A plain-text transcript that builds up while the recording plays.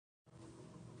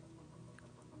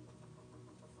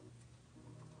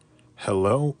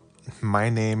Hello, my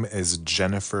name is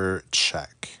Jennifer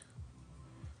Check.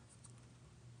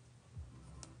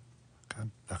 God,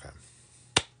 okay.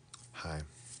 Hi.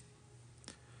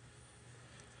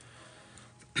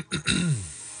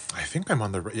 I think I'm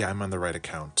on the I'm on the right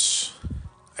account.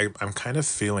 I'm kind of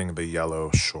feeling the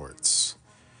yellow shorts.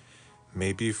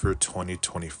 Maybe for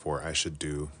 2024 I should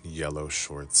do yellow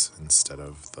shorts instead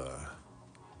of the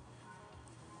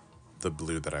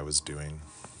blue that I was doing.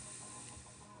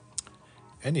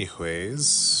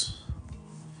 Anyways,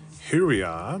 here we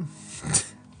are.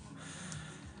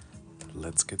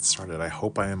 Let's get started. I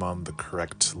hope I am on the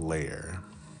correct layer.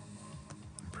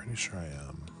 I'm pretty sure I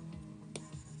am.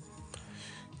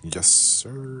 Yes,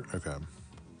 sir. Okay.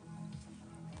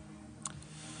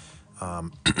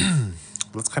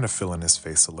 Let's kind of fill in his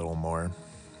face a little more.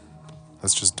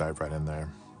 Let's just dive right in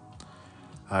there.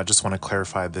 I just want to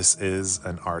clarify this is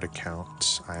an art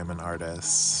account. I am an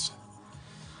artist.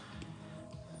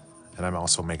 And I'm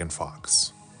also Megan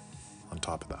Fox on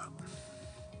top of that.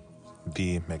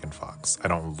 The Megan Fox. I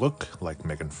don't look like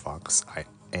Megan Fox. I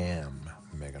am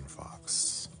Megan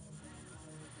Fox.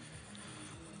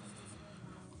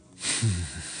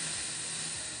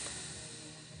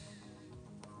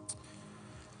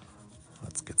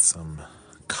 Let's get some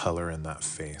color in that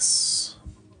face.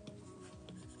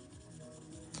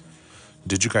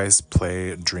 Did you guys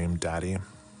play Dream Daddy?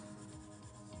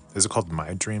 Is it called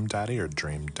My Dream Daddy or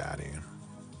Dream Daddy?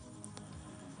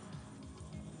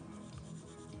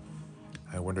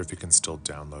 I wonder if you can still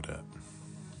download it.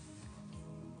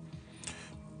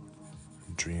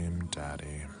 Dream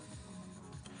Daddy.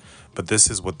 But this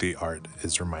is what the art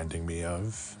is reminding me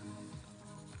of.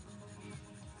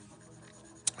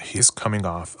 He's coming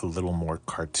off a little more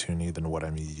cartoony than what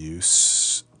I'm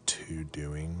used to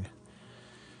doing.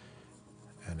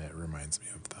 And it reminds me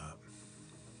of that.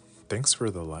 Thanks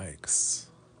for the likes.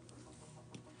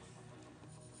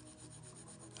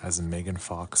 As Megan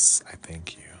Fox, I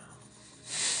thank you.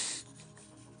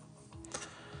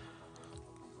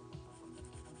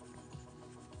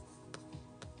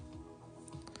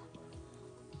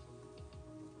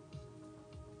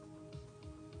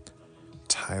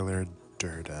 Tyler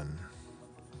Durden.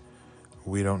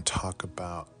 We don't talk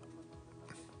about...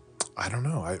 I don't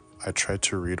know. I tried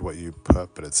to read what you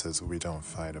put, but it says we don't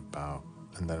fight about,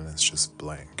 and then it's just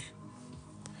blank.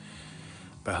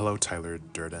 But hello, Tyler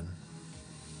Durden.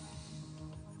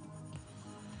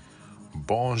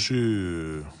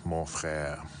 Bonjour, mon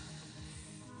frère.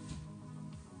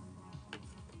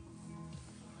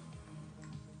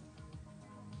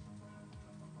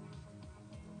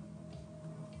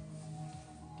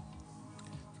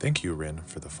 Thank you, Rin,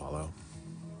 for the follow.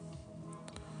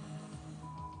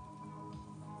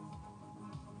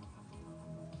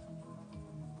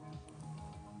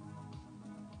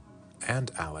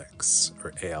 And Alex,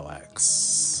 or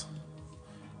ALX.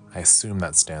 I assume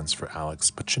that stands for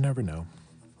Alex, but you never know.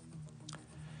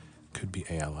 Could be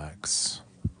ALX.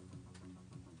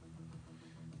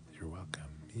 You're welcome.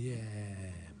 Yeah.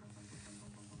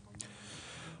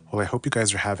 Well, I hope you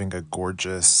guys are having a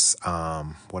gorgeous,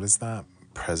 what is that?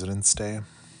 President's Day?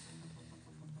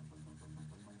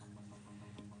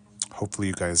 Hopefully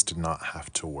you guys did not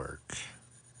have to work.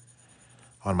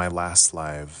 On my last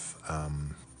live,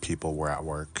 people were at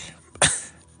work.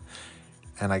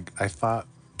 And I thought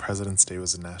President's Day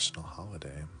was a national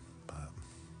holiday, but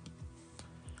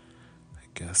I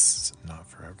guess not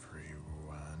for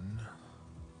everyone.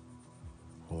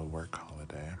 Well, a work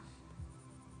holiday.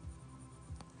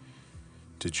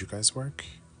 Did you guys work?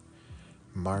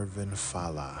 Marvin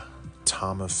Fala,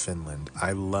 Tom of Finland.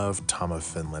 I love Tom of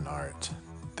Finland art.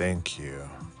 Thank you,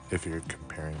 if you're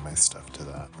comparing my stuff to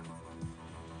that.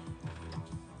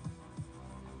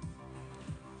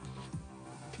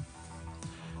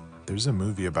 There's a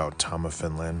movie about Tom of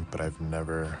Finland, but I've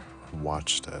never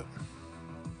watched it.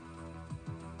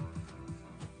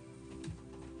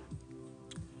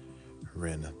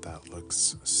 Rin, that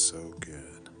looks so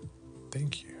good.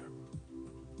 Thank you.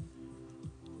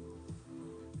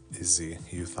 Izzy,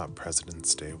 you thought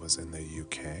President's Day was in the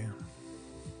UK?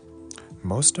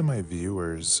 Most of my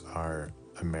viewers are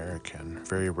American.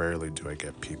 Very rarely do I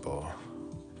get people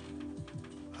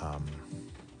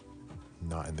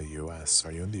not in the US.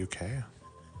 Are you in the UK? Did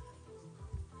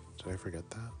I forget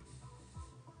that?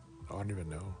 Oh, I don't even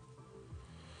know.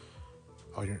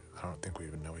 Oh, I don't think we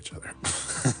even know each other.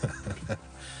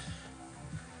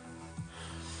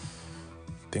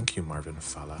 Thank you, Marvin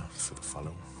Fala, for the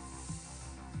follow.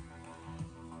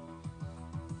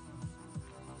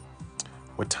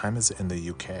 What time is it in the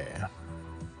UK?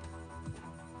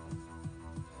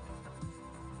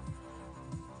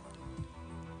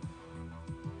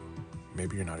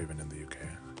 maybe you're not even in the UK.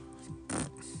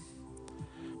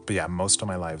 But yeah, most of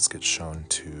my lives get shown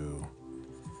to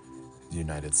the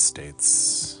United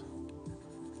States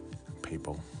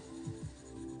people.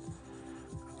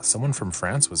 Someone from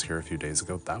France was here a few days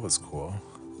ago. That was cool.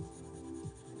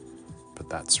 But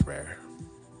that's rare.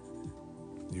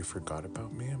 You forgot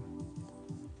about me?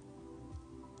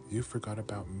 You forgot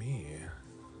about me.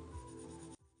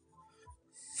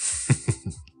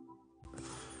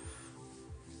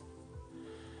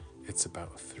 It's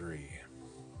about 3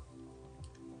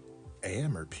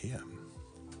 a.m. or p.m.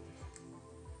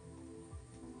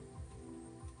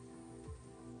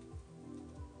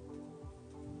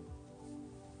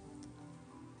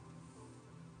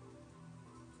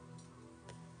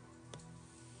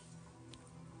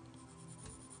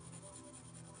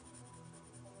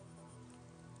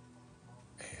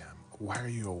 a.m. Why are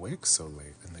you awake so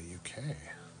late in the UK?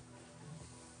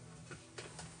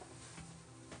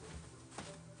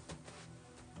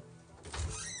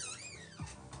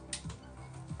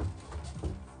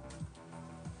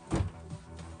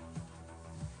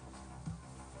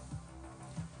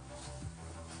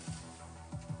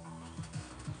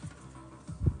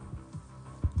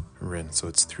 Rin, so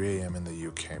it's 3 a.m. in the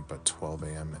UK, but 12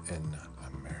 a.m. in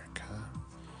America.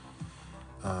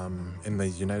 In the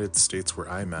United States where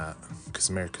I'm at, because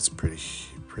America's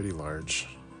pretty large,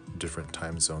 different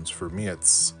time zones. For me,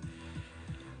 it's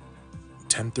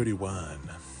 10:31.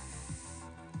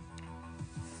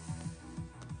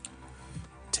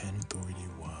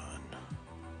 10:31.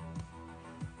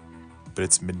 But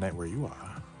it's midnight where you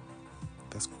are.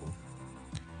 That's cool.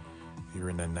 You're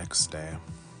in the next day.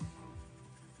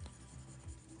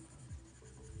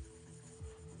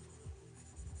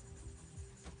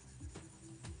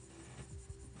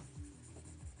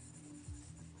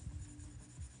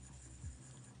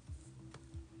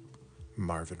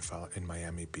 Marvin fell in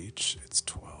Miami Beach. It's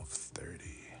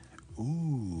 12:30.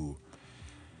 Ooh.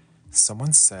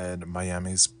 Someone said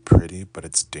Miami's pretty, but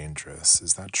it's dangerous.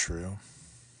 Is that true,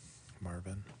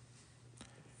 Marvin?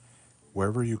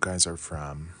 Wherever you guys are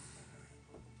from.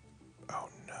 Oh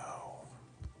no.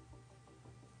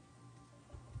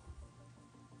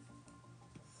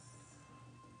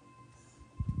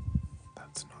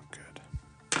 That's not good.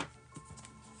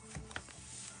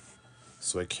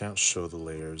 So I can't show the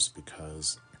layers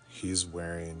because he's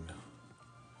wearing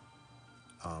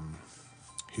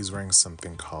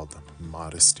something called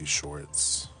modesty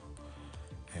shorts,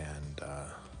 and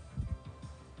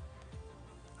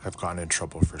I've gotten in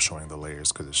trouble for showing the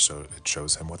layers because it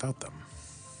shows him without them.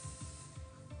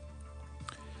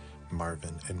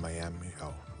 Marvin in Miami.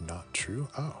 Oh, not true?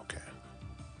 Oh, okay.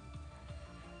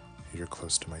 You're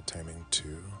close to my timing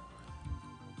too.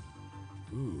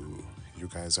 Ooh, you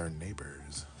guys are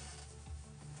neighbors.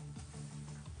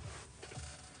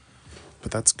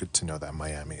 But that's good to know that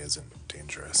Miami isn't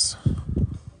dangerous.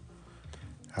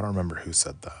 I don't remember who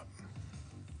said that.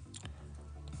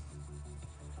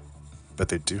 But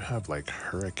they do have like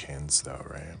hurricanes though,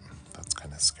 right? That's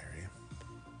kind of scary.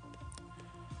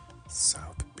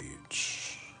 South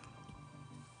Beach.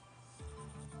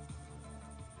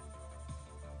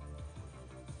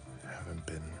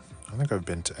 I don't think I've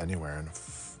been to anywhere in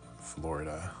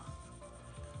Florida,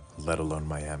 let alone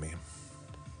Miami.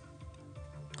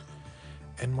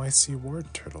 NYC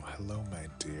Ward Turtle, hello my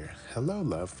dear. Hello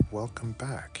love, welcome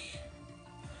back.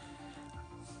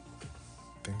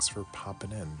 Thanks for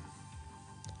popping in.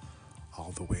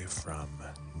 All the way from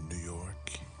New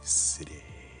York City.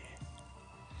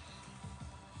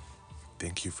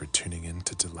 Thank you for tuning in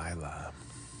to Delilah.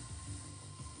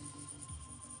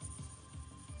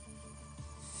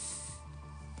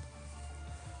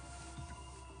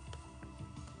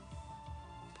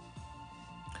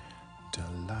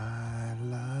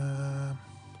 Delilah.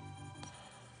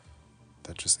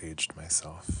 That just aged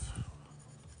myself.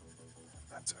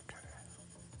 That's okay.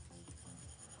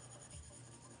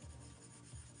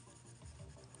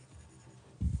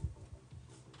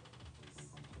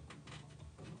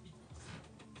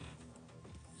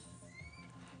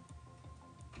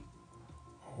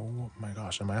 Oh my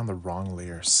gosh, am I on the wrong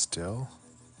layer still?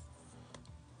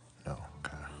 No,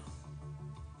 okay.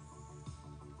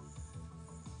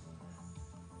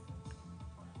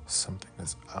 Something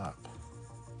is up.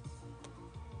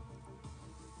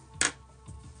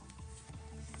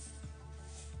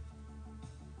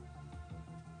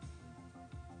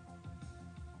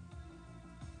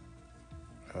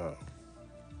 Oh.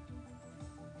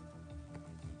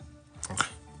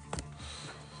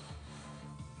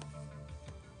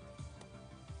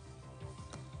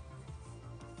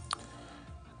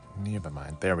 Never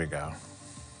mind. There we go.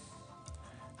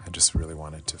 I just really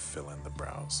wanted to fill in the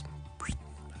brows.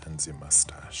 Mackenzie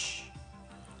mustache.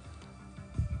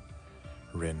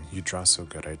 Rin, you draw so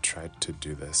good. I tried to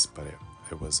do this, but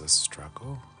it was a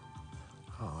struggle.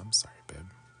 Oh, I'm sorry, babe.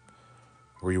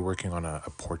 Were you working on a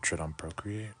portrait on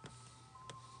Procreate?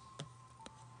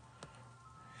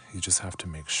 You just have to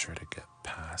make sure to get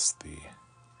past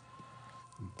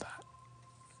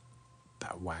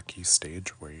that wacky stage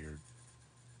where you're,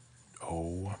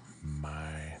 oh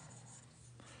my.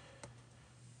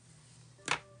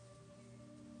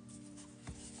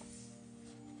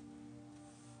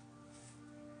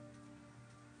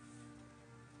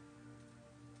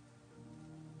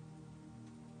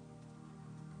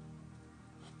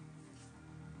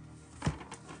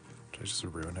 Did I just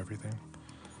ruin everything?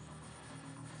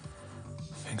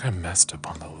 I think I messed up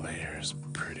on the layers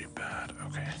pretty bad.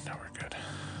 Okay, now we're good.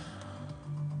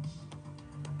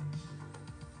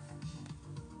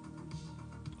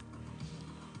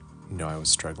 No, I was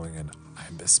struggling and I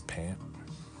missed paint.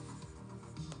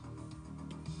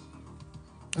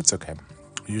 It's okay.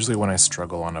 Usually when I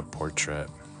struggle on a portrait,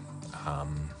 I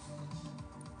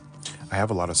have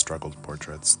a lot of struggled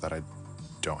portraits that I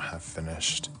don't have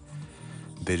finished.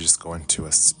 They just go into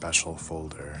a special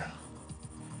folder.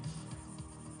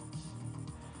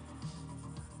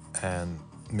 And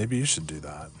maybe you should do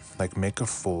that. Like, make a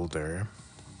folder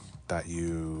that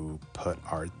you put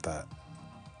art that,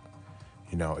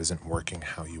 you know, isn't working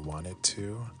how you want it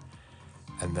to.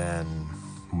 And then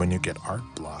when you get art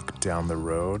block down the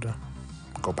road,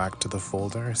 go back to the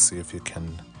folder, see if you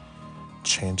can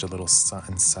change a little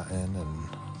something and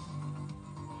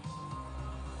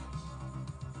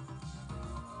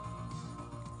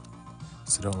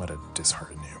so don't let it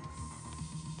dishearten you.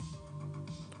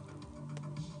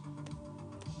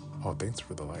 Oh, thanks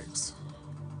for the likes.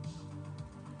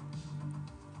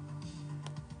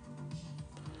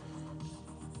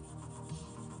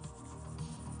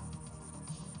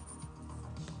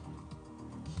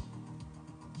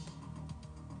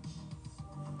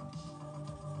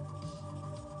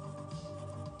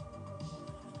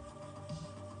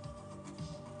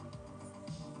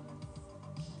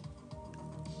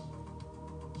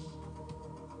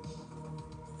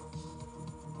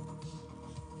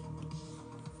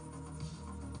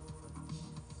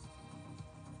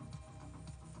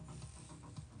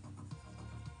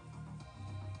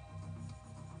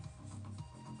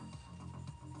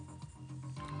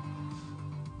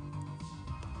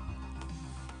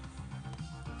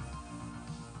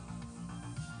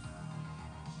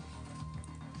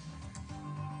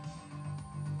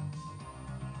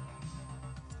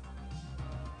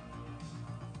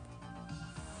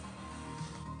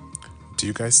 Do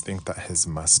you guys think that his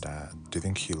mustache, do you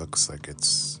think he looks like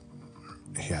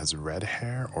he has red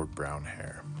hair or brown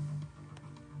hair?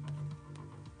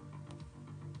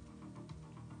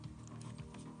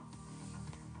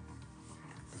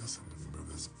 Let's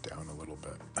move this down a little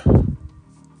bit.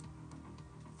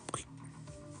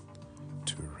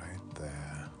 To right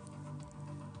there.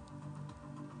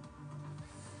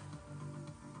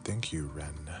 Thank you,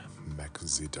 Ren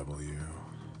MechZW,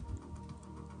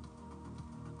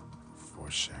 for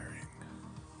sharing.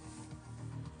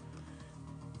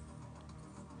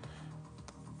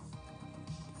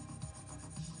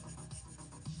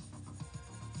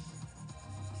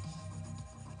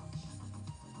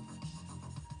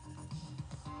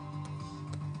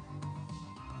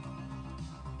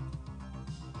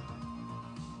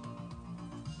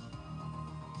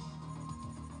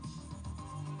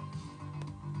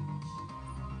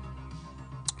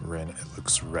 Ren, it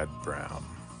looks red-brown.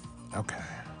 Okay,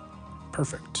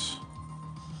 perfect.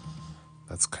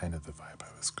 That's kind of the vibe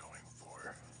I was going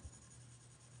for.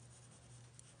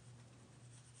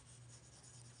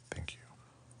 Thank you.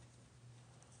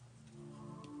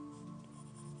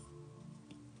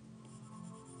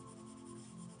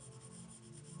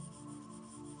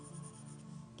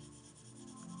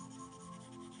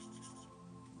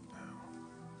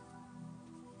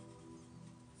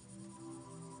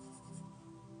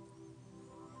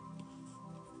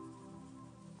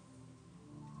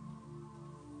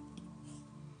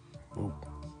 Whoa,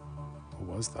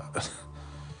 what was that?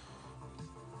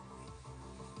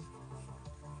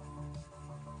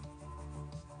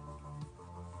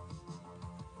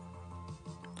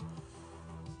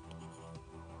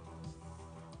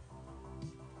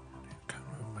 Kind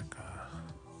of like a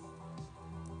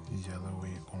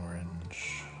yellowy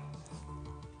orange.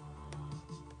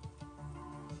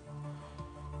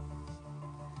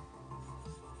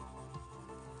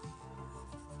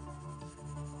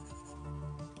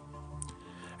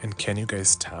 And can you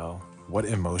guys tell what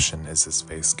emotion is his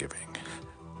face giving?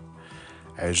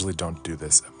 I usually don't do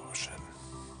this emotion.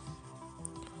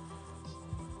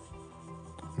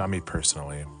 Not me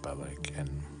personally, but like in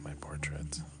my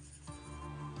portraits.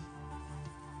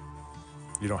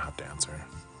 You don't have to answer.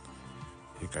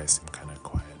 You guys seem kind of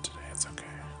quiet today. It's okay.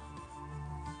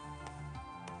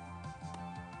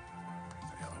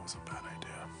 The yellow was a bad idea.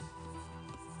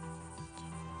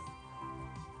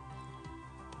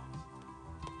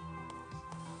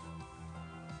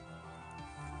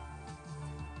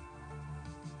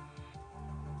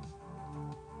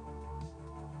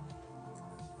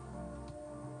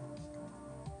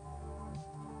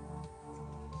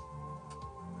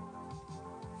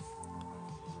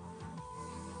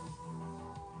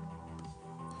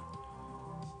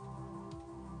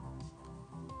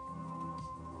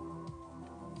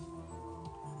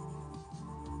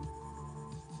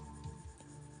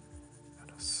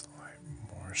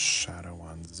 More shadow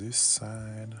on this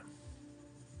side.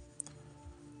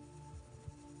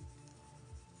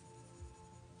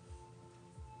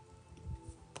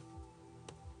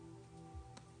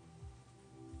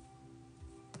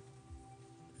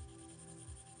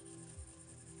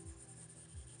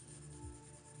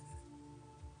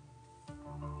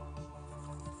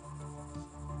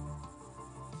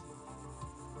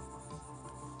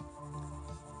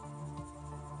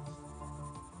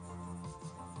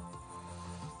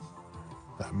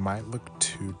 That might look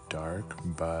too dark,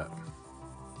 but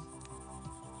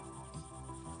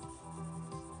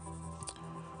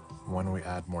when we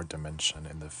add more dimension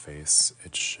in the face,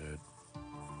 it should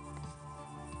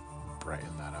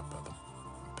brighten that up a little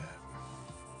bit.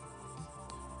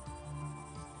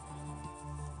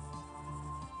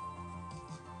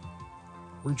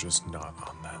 We're just not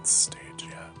on that stage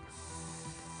yet.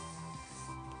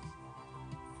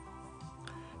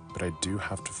 But I do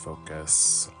have to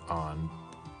focus on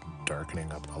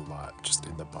darkening up a lot just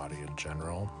in the body in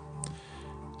general.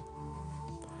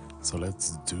 So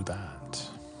let's do that.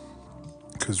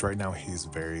 Because right now he's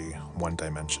very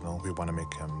one-dimensional. We want to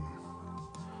make him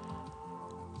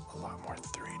a lot more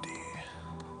 3D.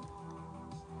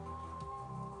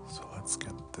 So let's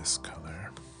get this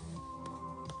color.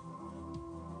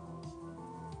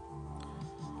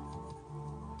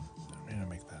 I'm going to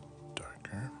make that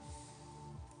darker.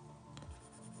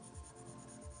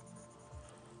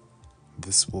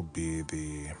 This will be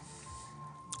the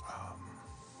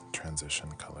transition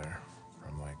color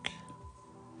from like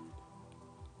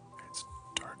its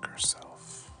darker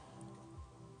self.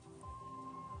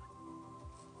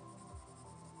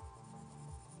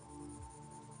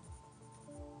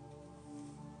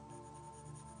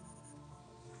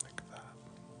 Like that.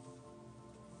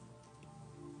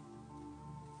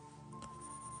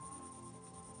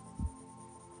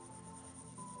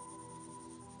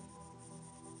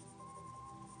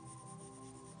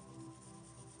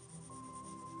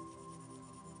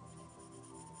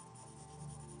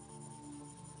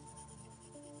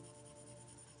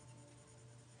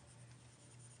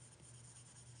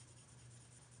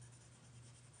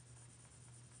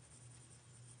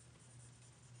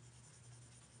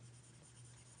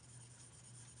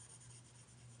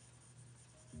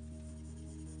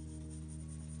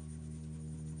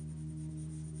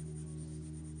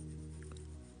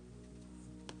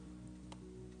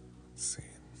 See.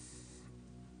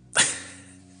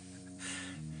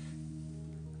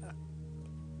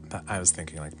 I was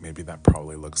thinking like maybe that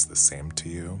probably looks the same to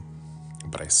you,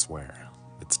 but I swear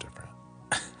it's different.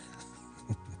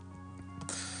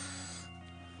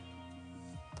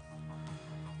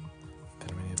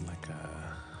 Then we need like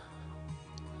a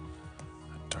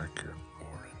darker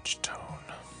orange tone.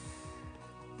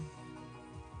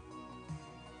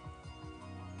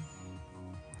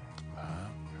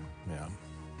 Yeah.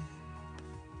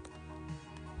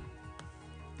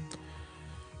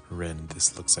 Rin,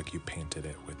 this looks like you painted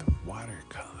it with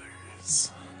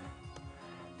watercolors.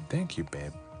 Thank you,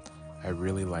 babe. I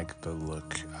really like the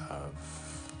look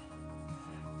of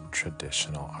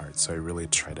traditional art, so I really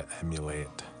try to emulate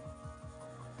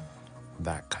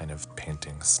that kind of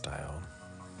painting style.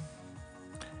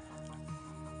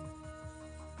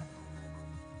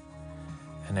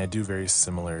 And I do very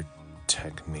similar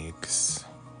techniques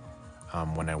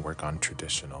when I work on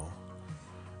traditional.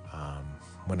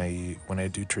 When I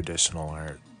do traditional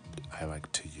art, I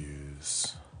like to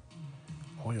use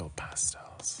oil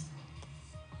pastels.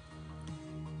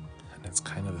 And it's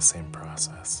kind of the same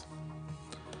process.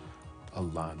 A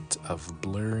lot of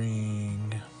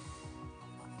blurring,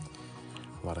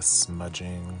 a lot of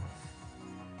smudging.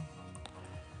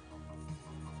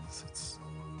 So it's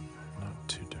not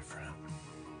too different.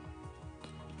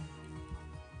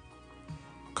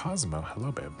 Cosmo,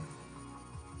 hello, babe.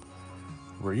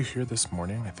 Were you here this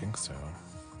morning? I think so.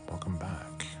 Welcome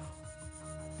back.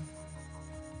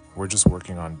 We're just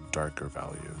working on darker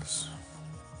values.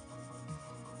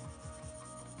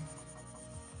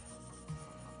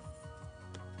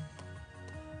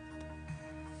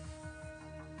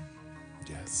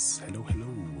 Yes, hello, hello.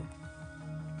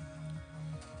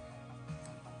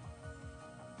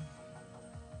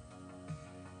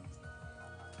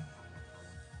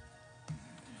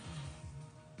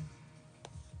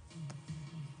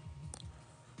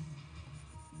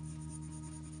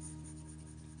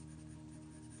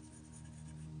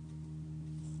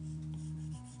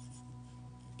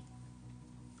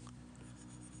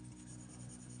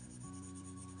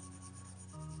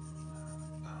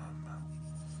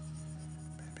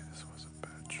 Maybe this was a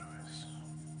bad choice.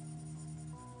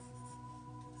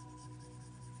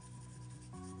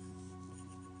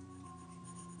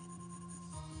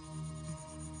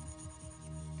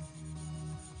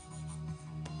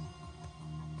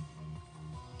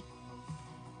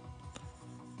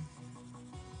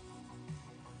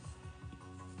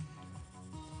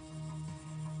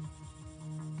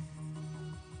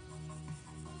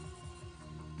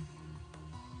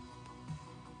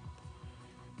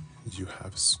 You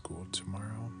have school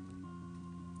tomorrow?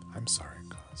 I'm sorry,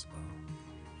 Cosmo.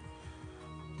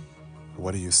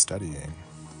 What are you studying?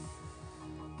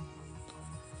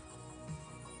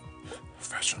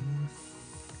 Fashion?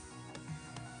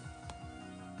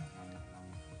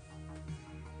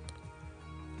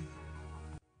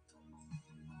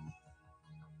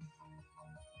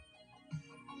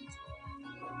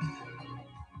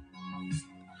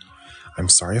 I'm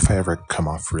sorry if I ever come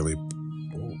off really...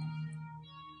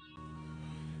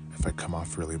 If I come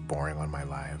off really boring on my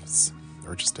lives,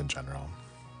 or just in general.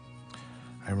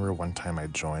 I remember one time I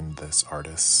joined this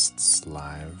artist's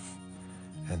live,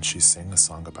 and she sang a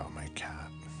song about my cat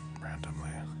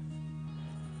randomly.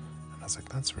 And I was like,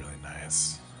 that's really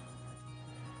nice.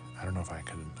 I don't know if I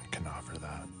can offer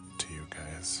that to you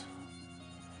guys.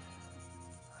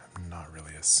 I'm not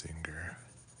really a singer.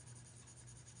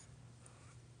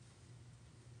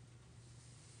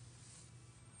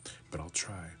 But I'll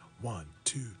try. 1,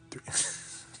 2, 3.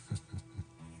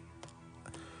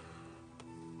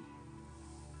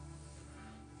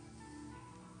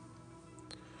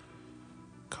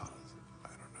 Cause, I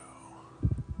don't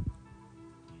know.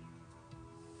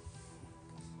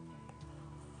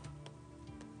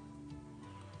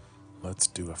 Let's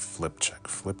do a flip check.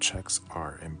 Flip checks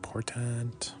are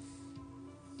important.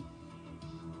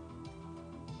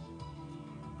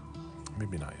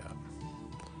 Maybe not yet.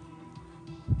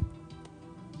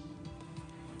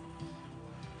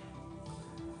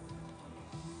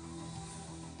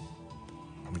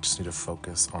 We just need to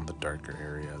focus on the darker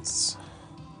areas.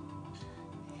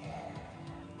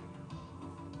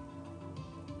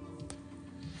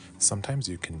 Sometimes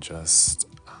you can just,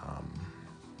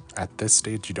 at this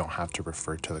stage, you don't have to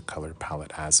refer to the color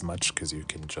palette as much because you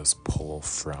can just pull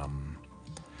from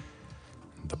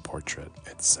the portrait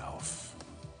itself.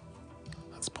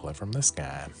 Let's pull it from this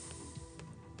guy.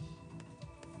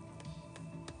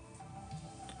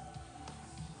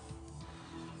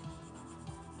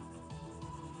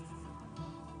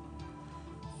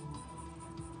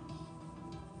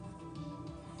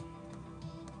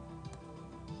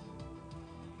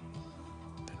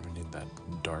 That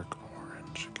dark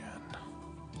orange again.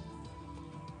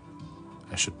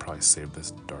 I should probably save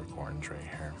this dark orange right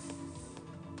here.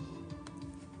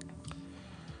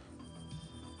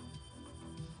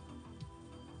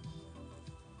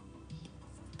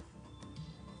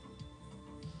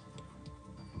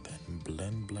 Then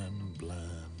blend, blend, blend.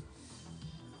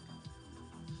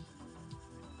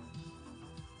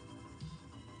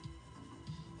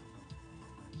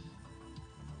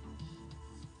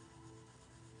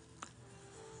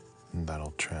 And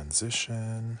that'll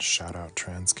transition. Shout out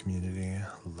trans community.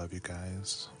 Love you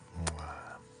guys. Mwah.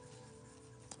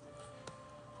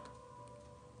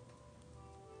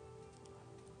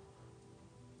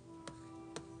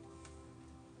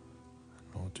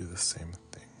 We'll do the same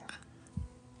thing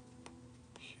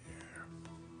here.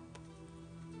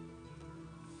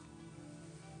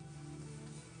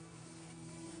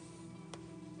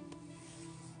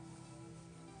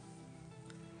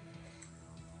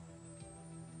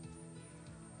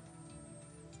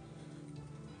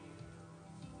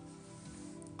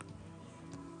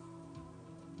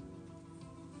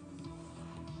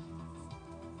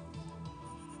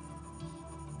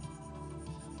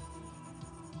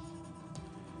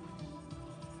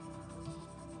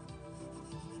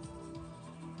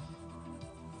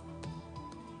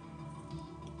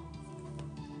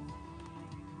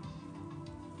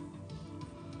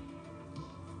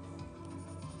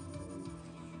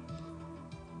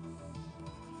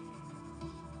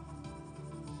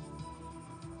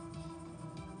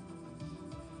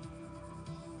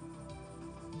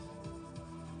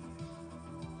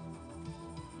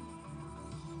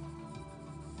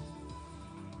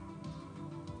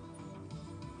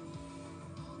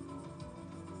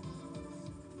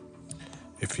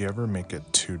 If you ever make it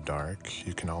too dark,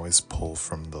 you can always pull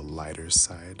from the lighter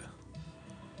side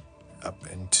up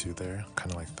into there,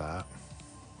 kind of like that.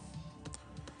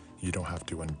 You don't have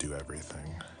to undo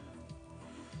everything.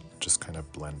 Just kind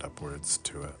of blend upwards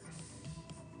to it.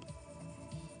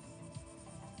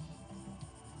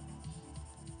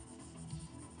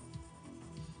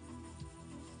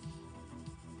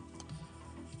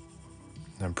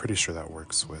 And I'm pretty sure that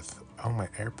works with, oh, my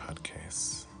AirPod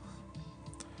case.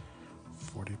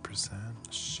 40%?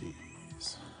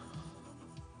 Jeez.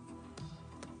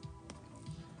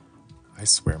 I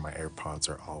swear my AirPods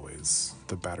are always,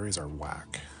 the batteries are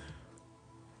whack.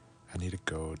 I need to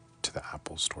go to the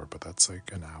Apple store, but that's like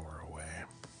an hour away.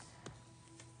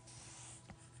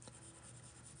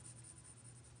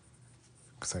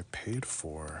 Because I paid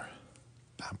for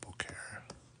Apple Care.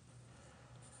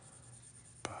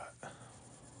 But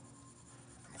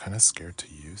I'm kind of scared to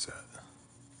use it.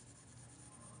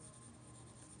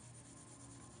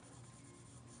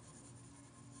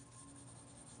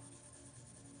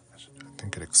 I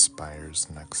think it expires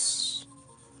next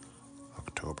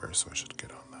October, so I should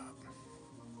get on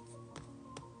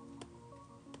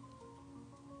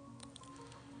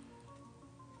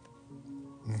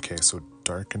that. Okay, so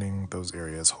darkening those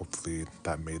areas, hopefully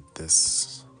that made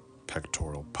this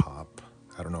pectoral pop.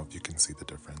 I don't know if you can see the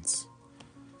difference,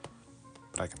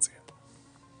 but I can see it.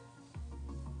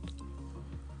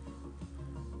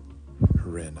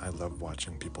 Rin, I love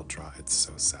watching people draw. It's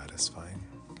so satisfying.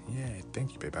 Yay,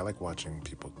 thank you, babe. I like watching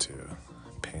people too.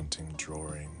 Painting,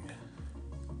 drawing.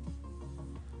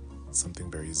 Something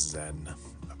very zen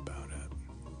about it.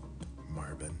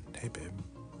 Marvin, hey babe.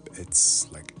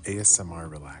 It's like ASMR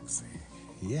relaxing.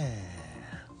 Yeah.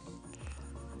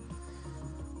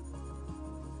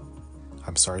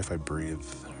 I'm sorry if I breathe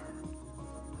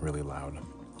really loud.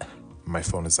 My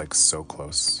phone is like so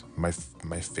close. My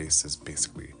face is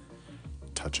basically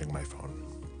touching my phone.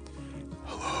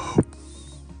 Hello.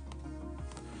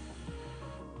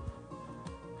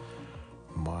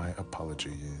 My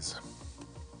apologies.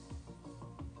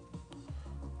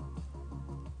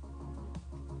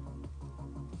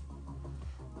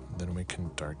 Then we can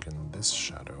darken this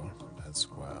shadow as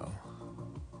well.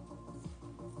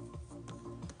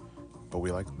 But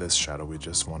we like this shadow, we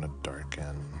just want to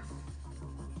darken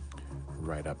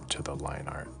right up to the line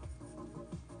art.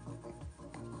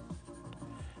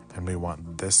 And we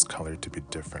want this color to be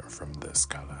different from this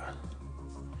color.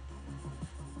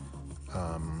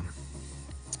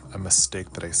 A mistake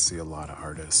that I see a lot of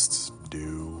artists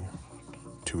do,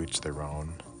 to each their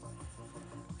own,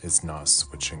 is not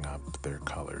switching up their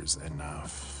colors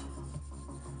enough.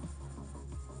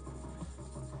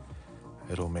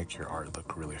 It'll make your art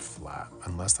look really flat,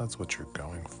 unless that's what you're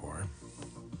going for.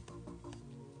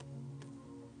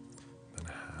 Then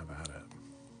have at it.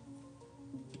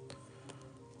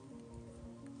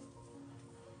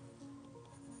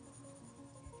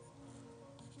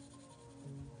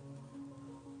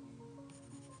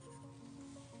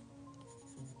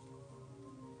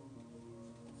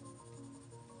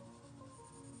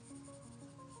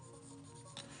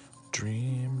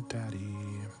 Dream Daddy.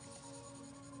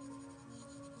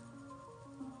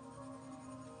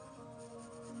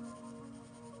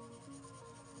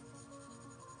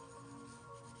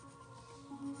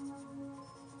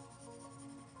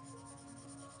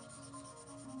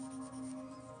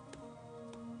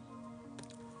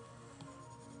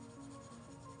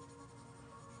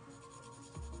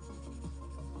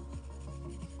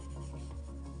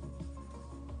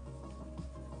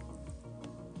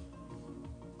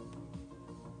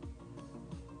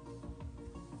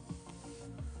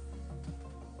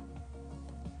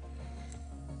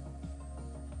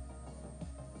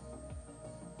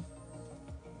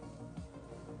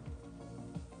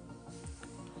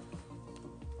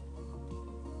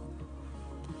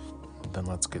 Then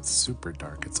let's get super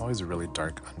dark. It's always really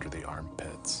dark under the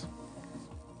armpits.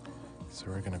 So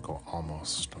we're gonna go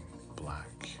almost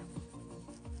black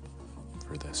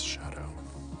for this shadow.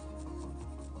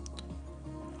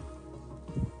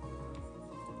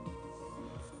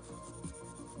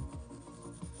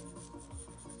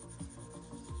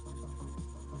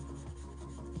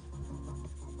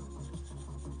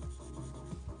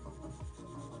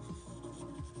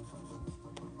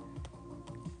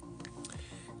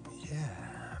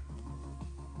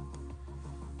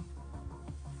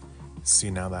 See,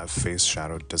 now that face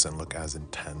shadow doesn't look as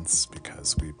intense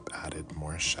because we added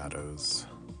more shadows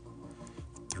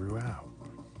throughout.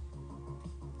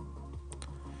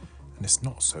 And it's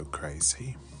not so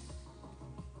crazy.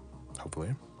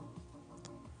 Hopefully.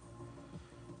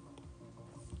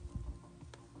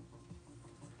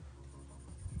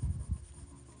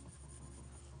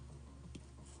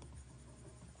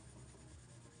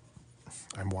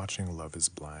 I'm watching Love is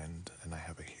Blind, and I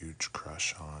have a huge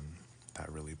crush on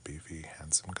that really beefy,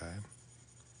 handsome guy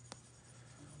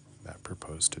that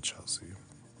proposed to Chelsea.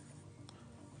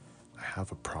 I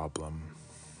have a problem.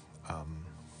 Never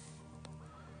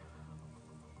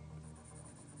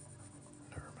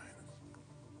mind.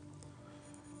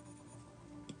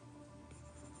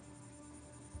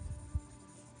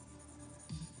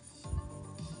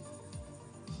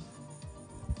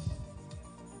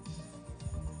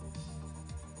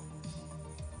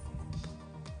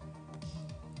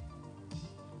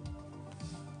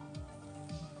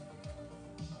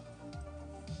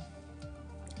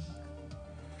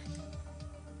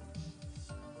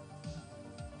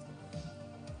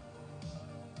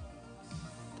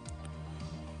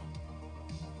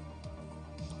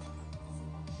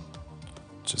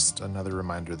 Just another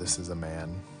reminder, this is a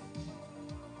man.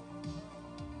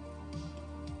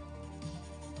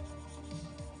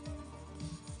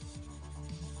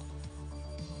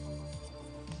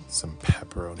 Some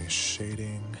pepperoni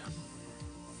shading.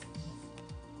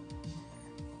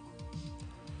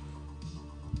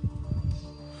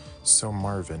 So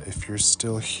Marvin, if you're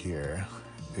still here,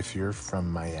 if you're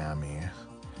from Miami,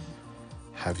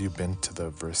 have you been to the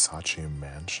Versace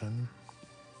mansion?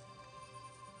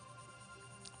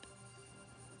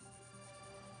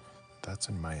 That's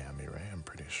in Miami, right? I'm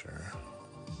pretty sure.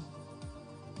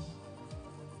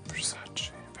 Versace.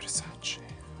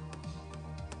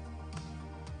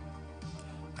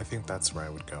 I think that's where I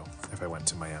would go if I went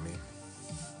to Miami.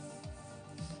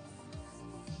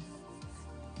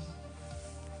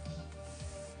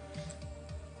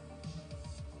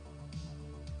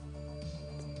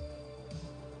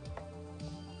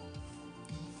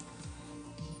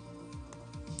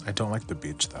 I don't like the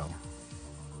beach though.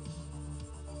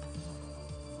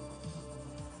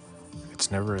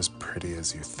 It's never as pretty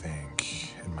as you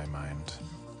think in my mind.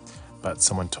 But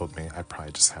someone told me I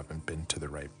probably just haven't been to the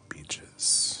right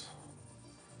beaches.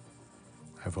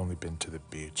 I've only been to the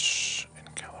beach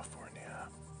in California.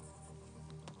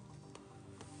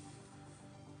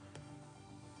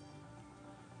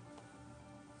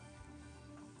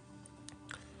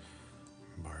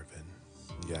 Marvin.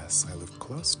 Yes, I live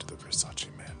close to the Versace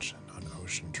mansion on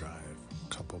Ocean Drive, a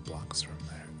couple blocks from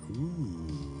there.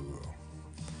 Ooh,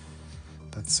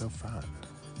 that's so fun.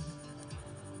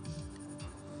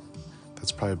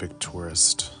 That's probably a big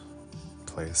tourist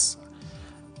place.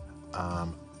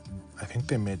 I think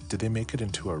did they make it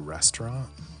into a restaurant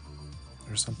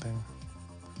or something?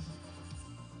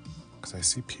 Because I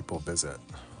see people visit.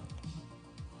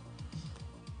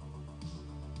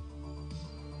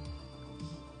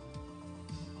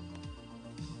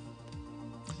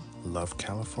 Love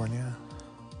California?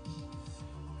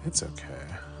 It's okay.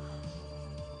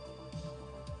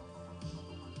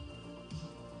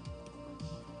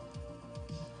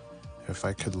 If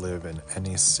I could live in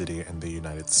any city in the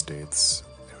United States,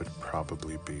 it would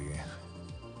probably be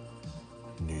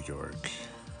New York.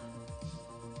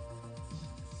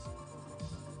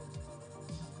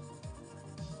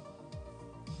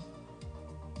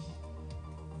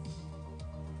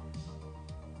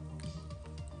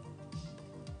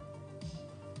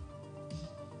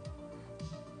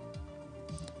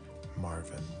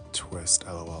 Marvin, twist,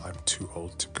 lol, I'm too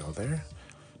old to go there?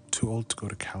 Too old to go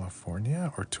to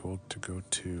California or too old to go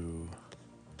to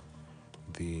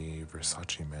the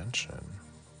Versace mansion?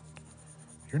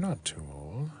 You're not too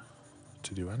old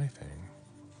to do anything.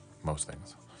 Most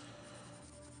things.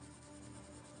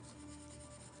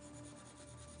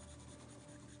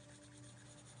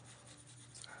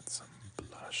 Let's add some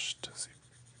blush to see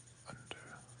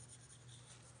under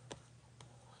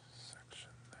section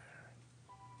there.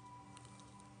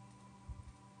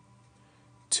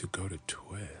 To go to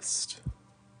twist.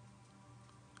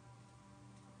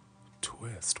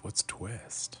 Twist? What's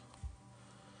twist?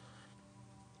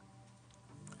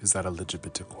 Is that a Le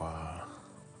Québécois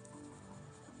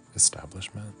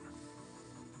establishment?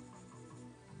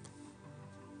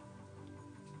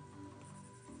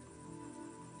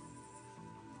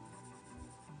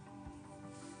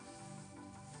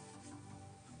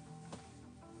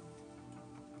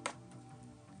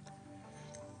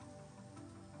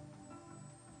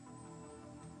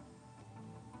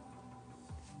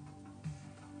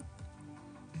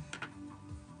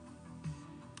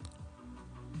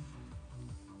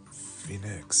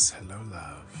 Phoenix, hello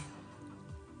love.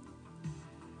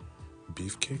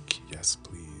 Beefcake? Yes,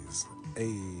 please.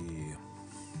 Hey,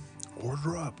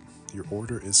 order up. Your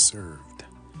order is served.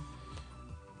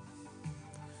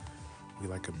 We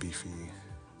like a beefy,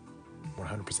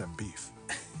 100% beef.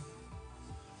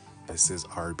 This is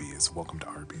Arby's. Welcome to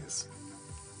Arby's.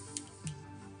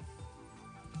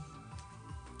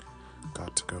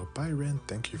 go, Byron,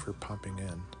 thank you for popping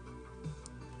in.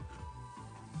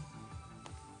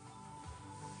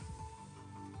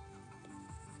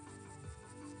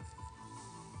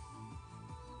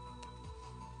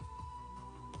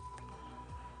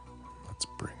 Let's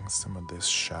bring some of this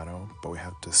shadow, but we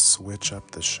have to switch up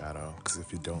the shadow, because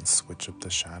if you don't switch up the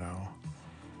shadow,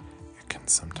 it can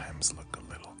sometimes look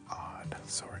a little odd.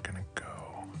 So we're gonna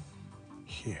go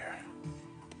here.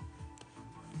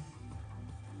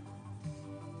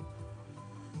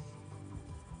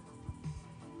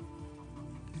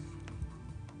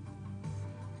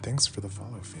 Thanks for the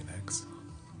follow, Phoenix.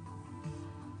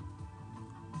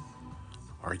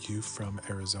 Are you from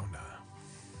Arizona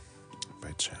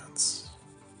by chance?